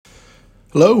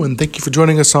Hello, and thank you for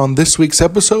joining us on this week's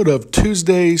episode of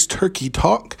Tuesday's Turkey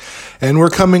Talk. And we're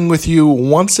coming with you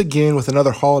once again with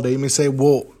another holiday. You may say,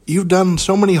 well, you've done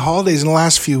so many holidays in the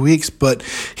last few weeks, but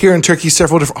here in Turkey,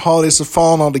 several different holidays have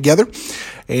fallen all together.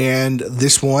 And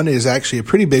this one is actually a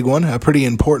pretty big one, a pretty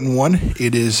important one.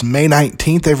 It is May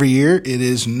 19th every year. It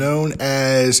is known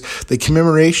as the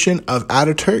commemoration of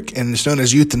Ataturk, and it's known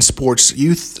as Youth and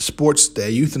Sports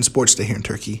Day here in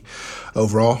Turkey.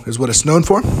 Overall is what it's known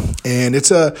for, and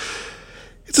it's a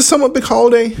somewhat big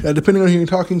holiday, depending on who you're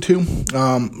talking to.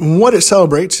 What it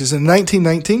celebrates is in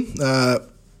 1919,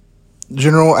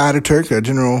 General Ataturk,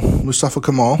 General Mustafa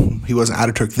Kemal, he wasn't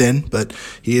Ataturk then, but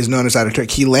he is known as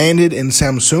Ataturk. He landed in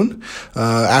Samsun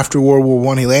after World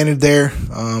War I. He landed there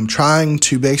trying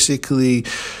to basically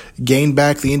gain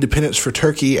back the independence for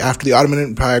Turkey after the Ottoman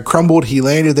Empire crumbled. He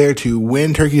landed there to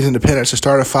win Turkey's independence, to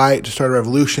start a fight, to start a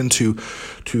revolution, to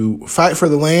fight for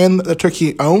the land that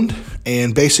Turkey owned.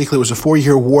 And basically it was a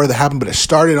 4-year war that happened, but it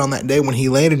started on that day when he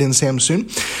landed in Samsun.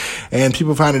 And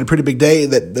people find it a pretty big day.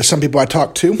 That some people I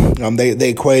talked to, they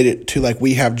equate it to like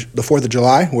we have the 4th of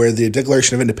July, where the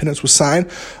Declaration of Independence was signed.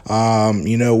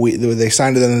 They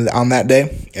signed it on that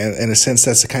day. And in a sense,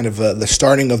 that's the kind of the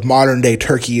starting of modern day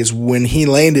Turkey is when he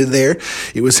landed there.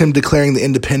 It was him declaring the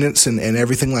independence and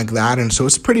everything like that. And so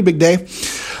it's a pretty big day.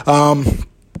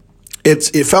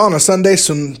 It fell on a Sunday.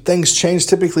 Some things change.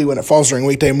 Typically when it falls during a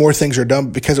weekday, more things are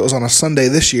done. Because it was on a Sunday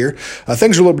this year,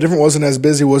 things are a little bit different. Wasn't as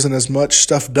busy, wasn't as much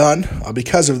stuff done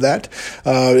because of that.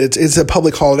 It's a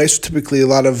public holiday, so typically a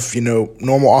lot of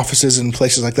normal offices and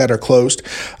places like that are closed.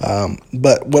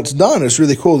 But what's done is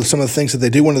really cool. Some of the things that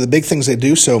they do. One of the big things they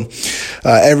do. So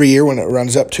every year when it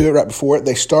runs up to it, right before it,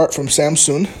 they start from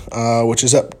Samsun, which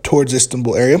is up towards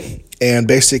Istanbul area. And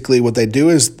basically what they do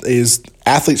is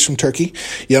athletes from Turkey,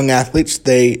 young athletes,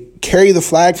 they carry the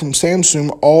flag from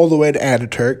Samsun all the way to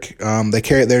Ataturk. They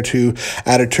carry it there to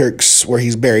Ataturk's, where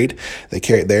he's buried. They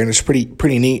carry it there, and it's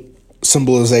pretty neat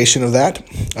symbolization of that.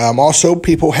 Also,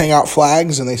 people hang out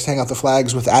flags, and they hang out the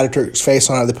flags with Ataturk's face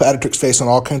on it. They put Ataturk's face on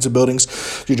all kinds of buildings.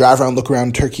 If you drive around, look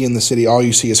around Turkey in the city, all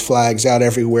you see is flags out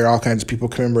everywhere, all kinds of people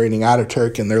commemorating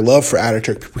Ataturk and their love for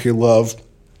Ataturk. People here love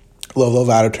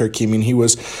Ataturk. I mean, he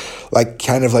was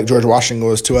kind of like George Washington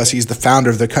was to us. He's the founder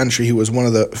of the country. He was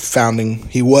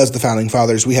the founding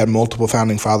fathers. We had multiple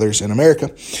founding fathers in America.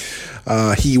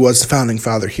 He was the founding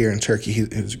father here in Turkey. He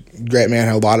was a great man,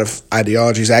 had a lot of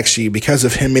ideologies. Actually, because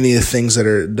of him, many of the things that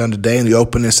are done today and the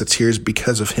openness that's here is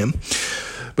because of him.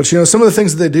 But, some of the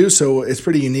things that they do, so it's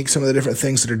pretty unique, some of the different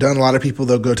things that are done. A lot of people,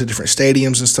 they'll go to different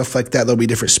stadiums and stuff like that. There'll be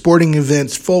different sporting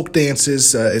events, folk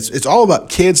dances. It's all about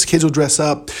kids. Kids will dress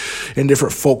up in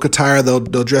different folk attire. They'll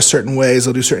dress certain ways.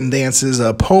 They'll do certain dances.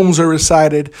 Poems are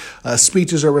recited.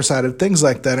 Speeches are recited, things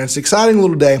like that. And it's an exciting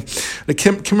little day.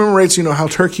 It commemorates, how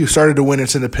Turkey started to win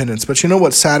its independence. But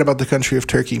what's sad about the country of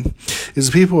Turkey is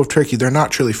the people of Turkey, they're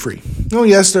not truly free. Oh,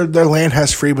 yes, their land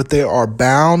has free, but they are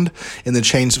bound in the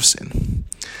chains of sin.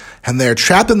 And they're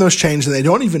trapped in those chains, and they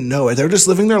don't even know it. They're just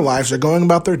living their lives. They're going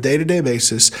about their day-to-day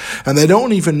basis, and they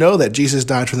don't even know that Jesus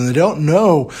died for them. They don't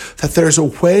know that there's a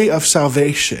way of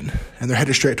salvation, and they're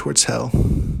headed straight towards hell.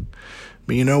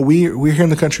 But we're here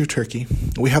in the country of Turkey.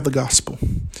 We have the gospel.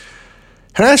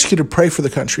 And I ask you to pray for the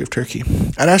country of Turkey.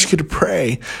 I'd ask you to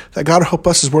pray that God will help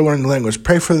us as we're learning the language.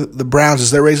 Pray for the Browns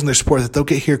as they're raising their support, that they'll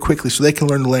get here quickly so they can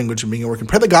learn the language and begin working.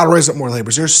 Pray that God will raise up more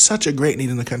laborers. There's such a great need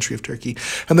in the country of Turkey.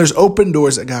 And there's open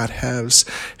doors that God has.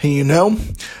 And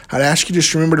I'd ask you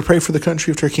just remember to pray for the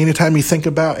country of Turkey. Anytime you think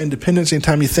about independence,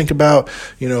 anytime you think about,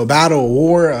 battle,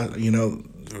 war,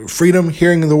 freedom,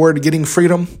 hearing the word, getting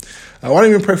freedom. I want to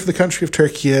even pray for the country of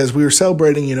Turkey as we were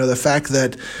celebrating, the fact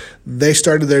that they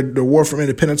started their war from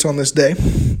independence on this day.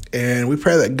 And we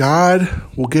pray that God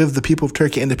will give the people of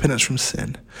Turkey independence from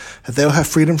sin, that they'll have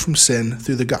freedom from sin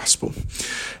through the gospel.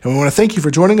 And we want to thank you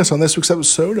for joining us on this week's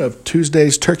episode of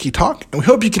Tuesday's Turkey Talk. And we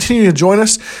hope you continue to join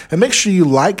us, and make sure you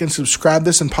like and subscribe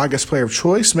this in podcast player of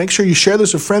choice. Make sure you share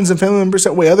this with friends and family members.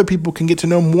 That way other people can get to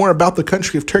know more about the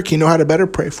country of Turkey and know how to better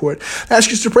pray for it. I ask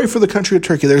you to pray for the country of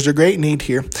Turkey. There's a great need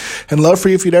here, and love for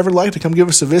you if you'd ever like to come give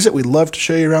us a visit. We'd love to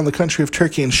show you around the country of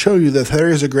Turkey and show you that there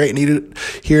is a great need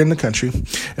here in the country.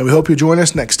 And we hope you join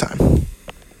us next time.